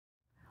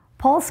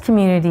Pulse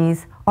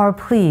communities are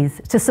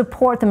pleased to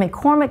support the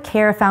McCormick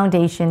Care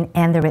Foundation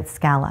and the Ritz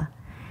Gala.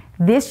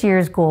 This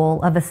year's goal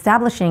of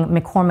establishing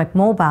McCormick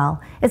Mobile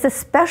is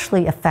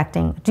especially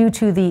affecting due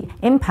to the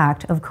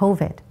impact of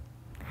COVID.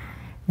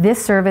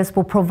 This service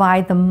will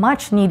provide the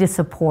much-needed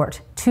support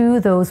to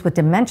those with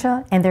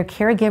dementia and their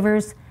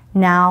caregivers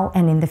now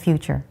and in the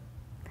future.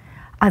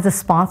 As a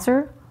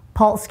sponsor,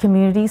 Pulse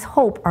Communities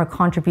hope our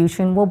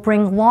contribution will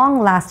bring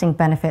long-lasting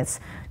benefits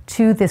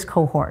to this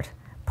cohort.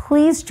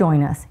 Please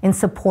join us in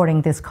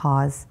supporting this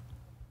cause.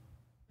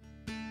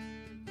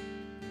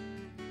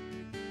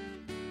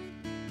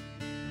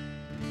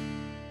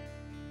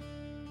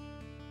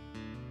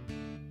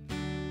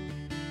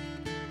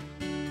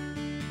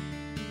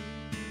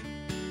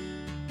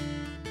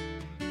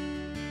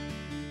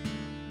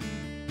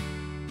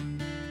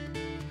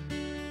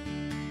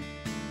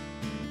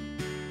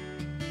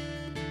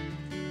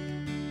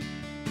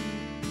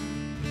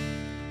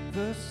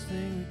 First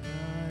thing we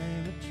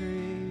climb a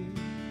tree,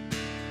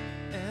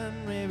 and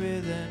maybe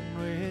then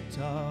we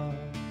talk,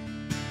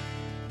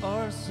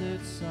 or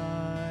sit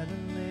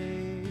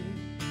silently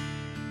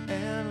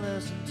and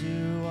listen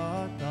to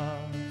our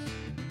thoughts.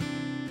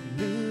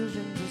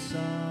 Illusions of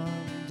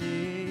some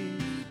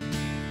days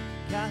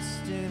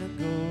cast in a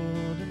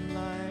golden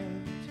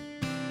light.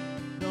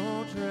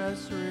 No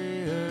dress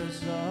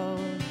rehearsal,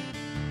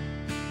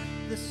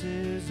 this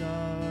is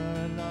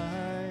our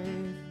life.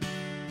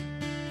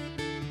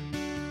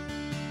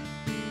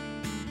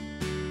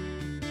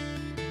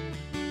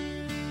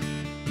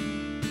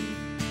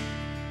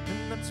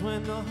 That's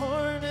when the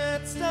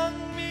hornet stung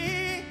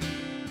me,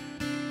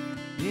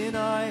 and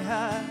I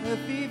had a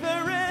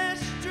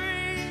feverish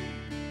dream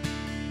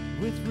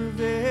with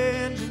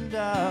revenge and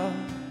doubt.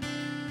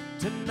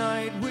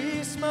 Tonight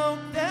we smoke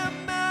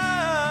them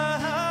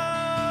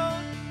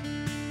out.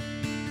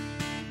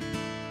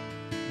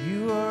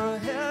 You are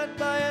ahead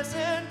by a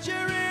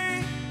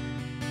century.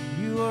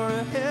 You are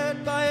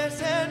ahead by a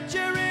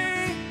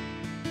century.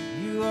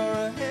 You are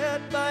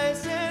ahead by a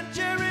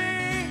century.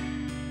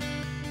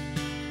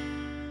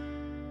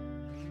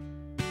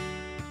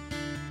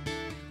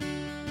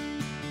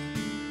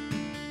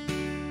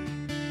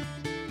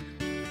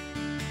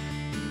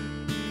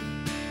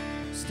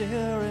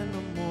 Stare in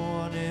the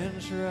morning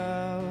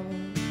shroud,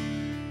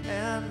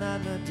 and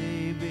then the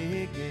day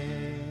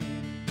began.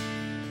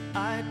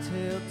 I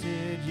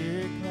tilted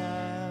your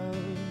cloud,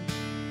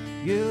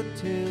 you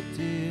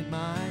tilted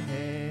my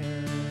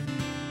hand.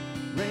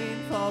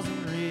 Rain falls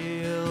in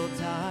real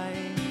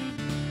time,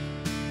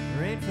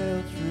 rain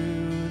fell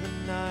through the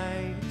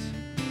night.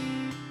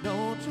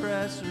 No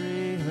dress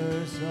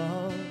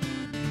rehearsal,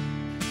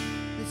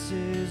 this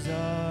is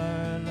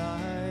our life.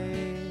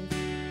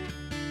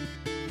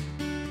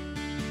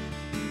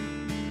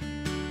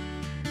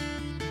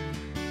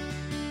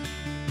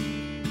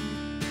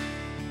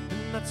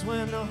 That's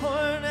when the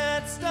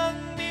hornet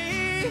stung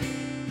me,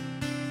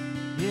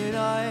 yet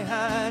I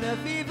had a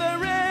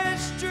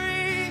feverish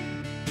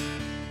dream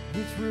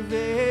with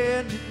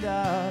revenge and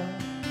doubt.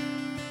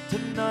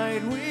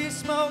 Tonight we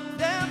smoke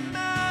them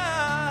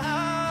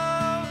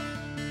out.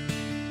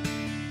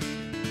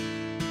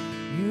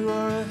 You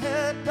are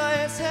ahead by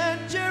a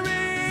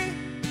century.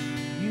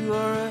 You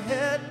are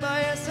ahead by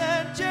a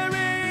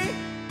century.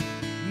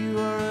 You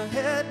are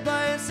ahead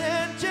by a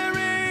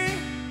century.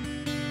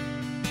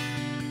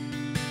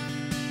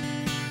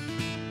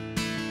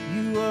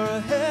 You are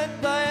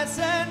ahead by a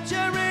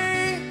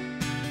century.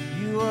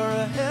 You are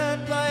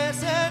ahead by a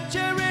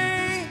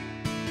century.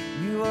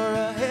 You are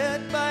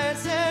ahead by a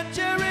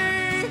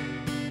century.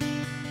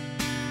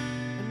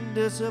 And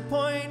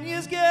disappoint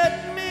is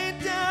getting me.